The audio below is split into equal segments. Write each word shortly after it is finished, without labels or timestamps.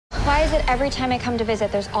Why is it every time I come to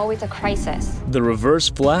visit, there's always a crisis? The Reverse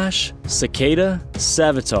Flash, Cicada,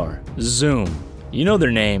 Savitar, Zoom. You know their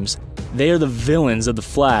names. They are the villains of The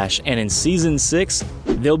Flash, and in Season 6,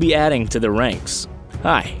 they'll be adding to their ranks.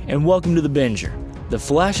 Hi, and welcome to The Binger. The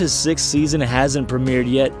Flash's 6th season hasn't premiered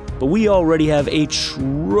yet, but we already have a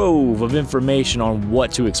trove of information on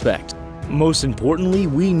what to expect. Most importantly,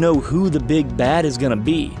 we know who the big bad is gonna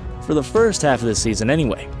be, for the first half of the season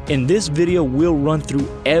anyway. In this video, we'll run through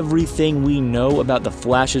everything we know about The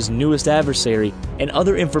Flash's newest adversary and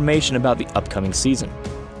other information about the upcoming season.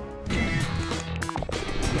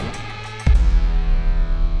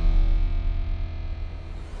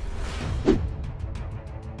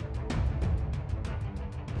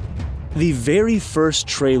 The very first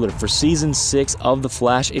trailer for Season 6 of The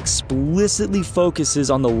Flash explicitly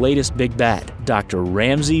focuses on the latest big bad, Dr.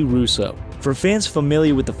 Ramsey Rosso. For fans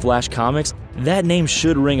familiar with the Flash comics, that name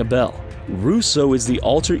should ring a bell. Rosso is the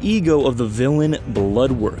alter ego of the villain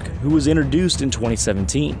Bloodwork, who was introduced in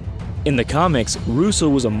 2017. In the comics, Rosso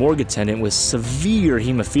was a morgue attendant with severe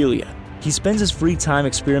hemophilia. He spends his free time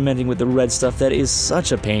experimenting with the red stuff that is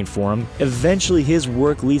such a pain for him. Eventually, his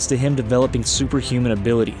work leads to him developing superhuman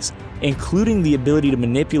abilities, including the ability to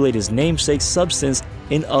manipulate his namesake's substance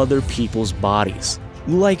in other people's bodies.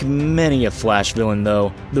 Like many a Flash villain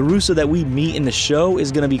though, the Rosso that we meet in the show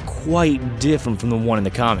is going to be quite different from the one in the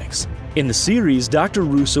comics. In the series, Dr.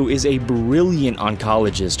 Rosso is a brilliant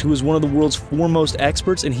oncologist who is one of the world's foremost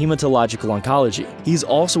experts in hematological oncology. He's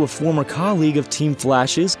also a former colleague of Team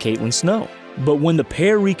Flash's Caitlin Snow. But when the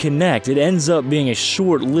pair reconnect, it ends up being a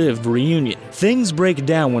short-lived reunion. Things break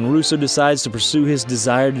down when Rosso decides to pursue his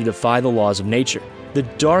desire to defy the laws of nature. The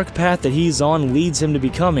dark path that he's on leads him to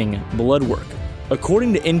becoming Bloodwork.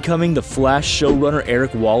 According to incoming The Flash showrunner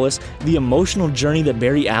Eric Wallace, the emotional journey that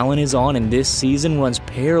Barry Allen is on in this season runs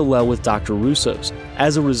parallel with Dr. Russo's.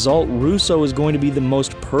 As a result, Rosso is going to be the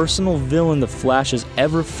most personal villain The Flash has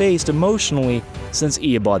ever faced emotionally since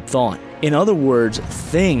Eobard Thawne. In other words,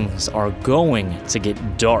 things are going to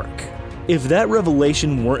get dark. If that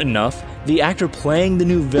revelation weren't enough, the actor playing the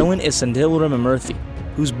new villain is Sandil Ramamurthy,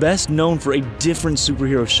 who's best known for a different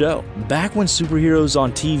superhero show. Back when superheroes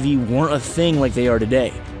on TV weren't a thing like they are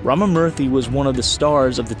today, Ramamurthy was one of the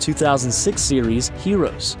stars of the 2006 series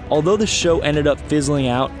Heroes. Although the show ended up fizzling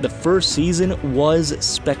out, the first season was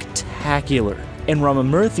spectacular, and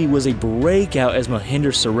Ramamurthy was a breakout as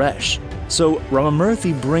Mohinder Suresh. So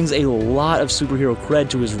Ramamurthy brings a lot of superhero cred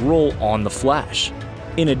to his role on The Flash.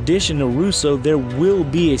 In addition to Rosso, there will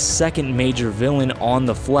be a second major villain on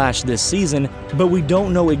The Flash this season, but we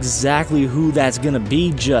don't know exactly who that's gonna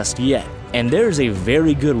be just yet, and there's a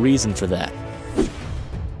very good reason for that.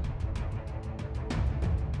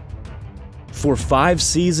 For 5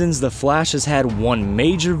 seasons, The Flash has had one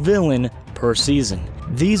major villain per season.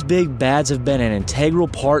 These big bads have been an integral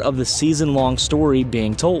part of the season-long story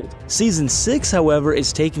being told. Season 6, however,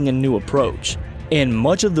 is taking a new approach. And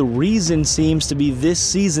much of the reason seems to be this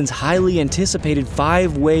season's highly anticipated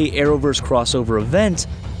 5-way Arrowverse crossover event,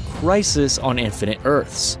 Crisis on Infinite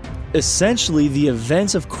Earths. Essentially, the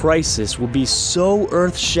events of Crisis will be so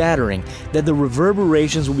earth-shattering that the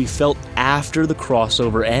reverberations will be felt after the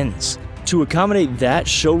crossover ends. To accommodate that,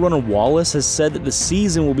 showrunner Wallace has said that the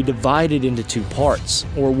season will be divided into 2 parts,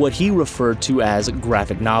 or what he referred to as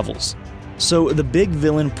graphic novels. So the big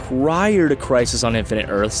villain prior to Crisis on Infinite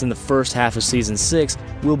Earths in the first half of Season 6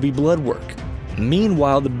 will be Bloodwork.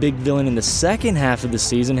 Meanwhile, the big villain in the second half of the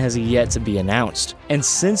season has yet to be announced. And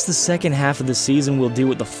since the second half of the season will deal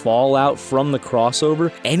with the fallout from the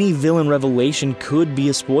crossover, any villain revelation could be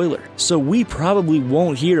a spoiler. So we probably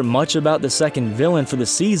won't hear much about the second villain for the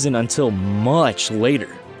season until much later.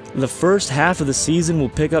 The first half of the season will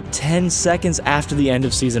pick up 10 seconds after the end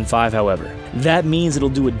of Season 5, however. That means it'll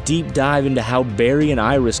do a deep dive into how Barry and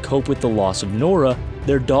Iris cope with the loss of Nora,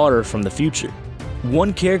 their daughter from the future.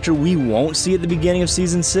 One character we won't see at the beginning of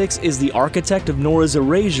Season 6 is the architect of Nora's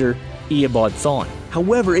erasure, Eobard Thawne.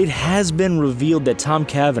 However, it has been revealed that Tom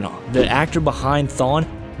Cavanaugh, the actor behind Thawne,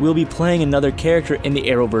 will be playing another character in the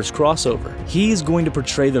Arrowverse crossover. He's going to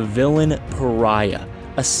portray the villain Pariah,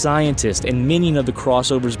 a scientist and minion of the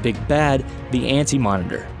crossover's big bad, the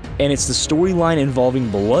Anti-Monitor. And it's the storyline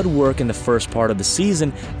involving Bloodwork in the first part of the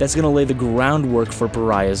season that's going to lay the groundwork for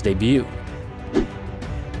Pariah's debut.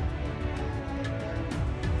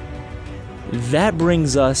 That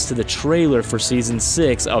brings us to the trailer for Season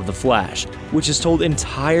 6 of The Flash, which is told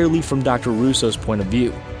entirely from Dr. Russo's point of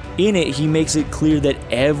view. In it, he makes it clear that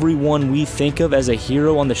everyone we think of as a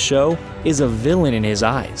hero on the show is a villain in his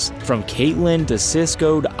eyes. From Caitlin to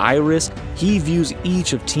Cisco to Iris, he views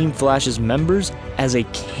each of Team Flash's members as a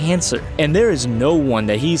cancer. And there is no one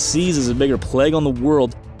that he sees as a bigger plague on the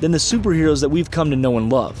world than the superheroes that we've come to know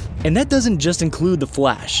and love. And that doesn't just include the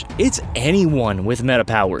Flash, it's anyone with meta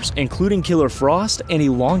powers, including Killer Frost and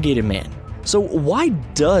Elongated Man. So why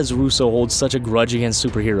does Russo hold such a grudge against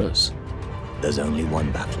superheroes? There's only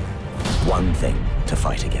one battle, one thing to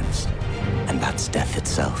fight against, and that's death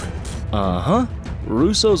itself.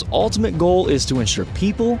 Russo's ultimate goal is to ensure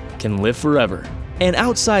people can live forever. An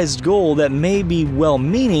outsized goal that may be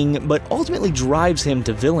well-meaning, but ultimately drives him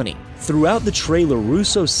to villainy. Throughout the trailer,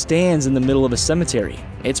 Russo stands in the middle of a cemetery.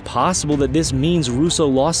 It's possible that this means Russo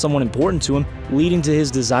lost someone important to him, leading to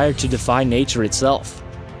his desire to defy nature itself.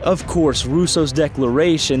 Of course, Russo's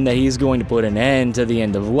declaration that he's going to put an end to the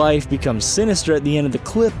end of life becomes sinister at the end of the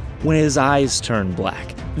clip when his eyes turn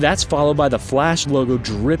black. That's followed by the Flash logo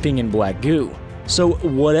dripping in black goo. So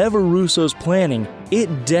whatever Russo's planning,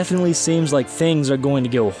 it definitely seems like things are going to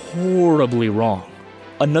go horribly wrong.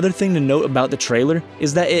 Another thing to note about the trailer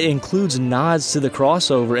is that it includes nods to the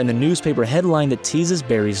crossover in the newspaper headline that teases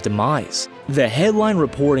Barry's demise. The headline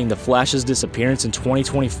reporting the Flash's disappearance in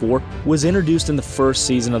 2024 was introduced in the first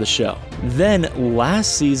season of the show. Then,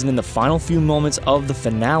 last season in the final few moments of the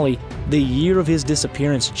finale, the year of his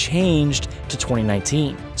disappearance changed to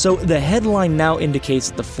 2019. So the headline now indicates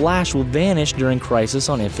that the Flash will vanish during Crisis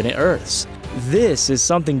on Infinite Earths. This is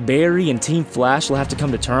something Barry and Team Flash will have to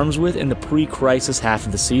come to terms with in the pre-Crisis half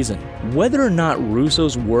of the season. Whether or not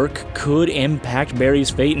Russo's work could impact Barry's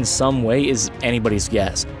fate in some way is anybody's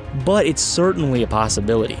guess, but it's certainly a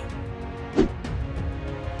possibility.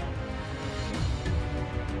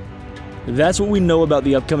 That's what we know about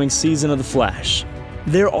the upcoming season of The Flash.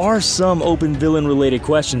 There are some open villain-related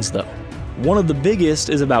questions though. One of the biggest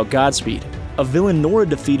is about Godspeed, a villain Nora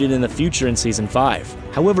defeated in the future in Season 5.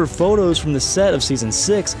 However, photos from the set of Season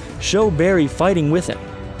 6 show Barry fighting with him.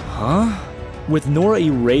 With Nora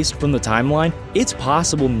erased from the timeline, it's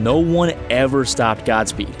possible no one ever stopped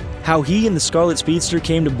Godspeed. How he and the Scarlet Speedster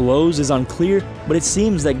came to blows is unclear, but it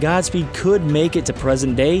seems that Godspeed could make it to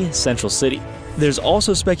present-day Central City. There's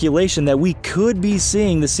also speculation that we could be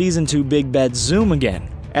seeing the Season 2 Big Bad Zoom again.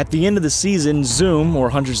 At the end of the season, Zoom, or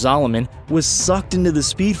Hunter Zolomon, was sucked into the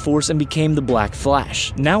Speed Force and became the Black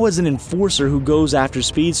Flash. Now as an enforcer who goes after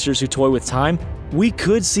speedsters who toy with time, we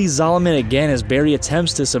could see Zolomon again as Barry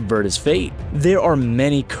attempts to subvert his fate. There are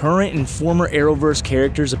many current and former Arrowverse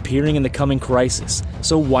characters appearing in the coming Crisis,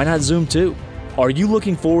 so why not Zoom too? Are you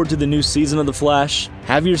looking forward to the new season of The Flash?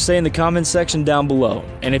 Have your say in the comments section down below,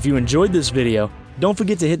 and if you enjoyed this video, don't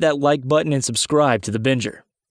forget to hit that like button and subscribe to The Binger.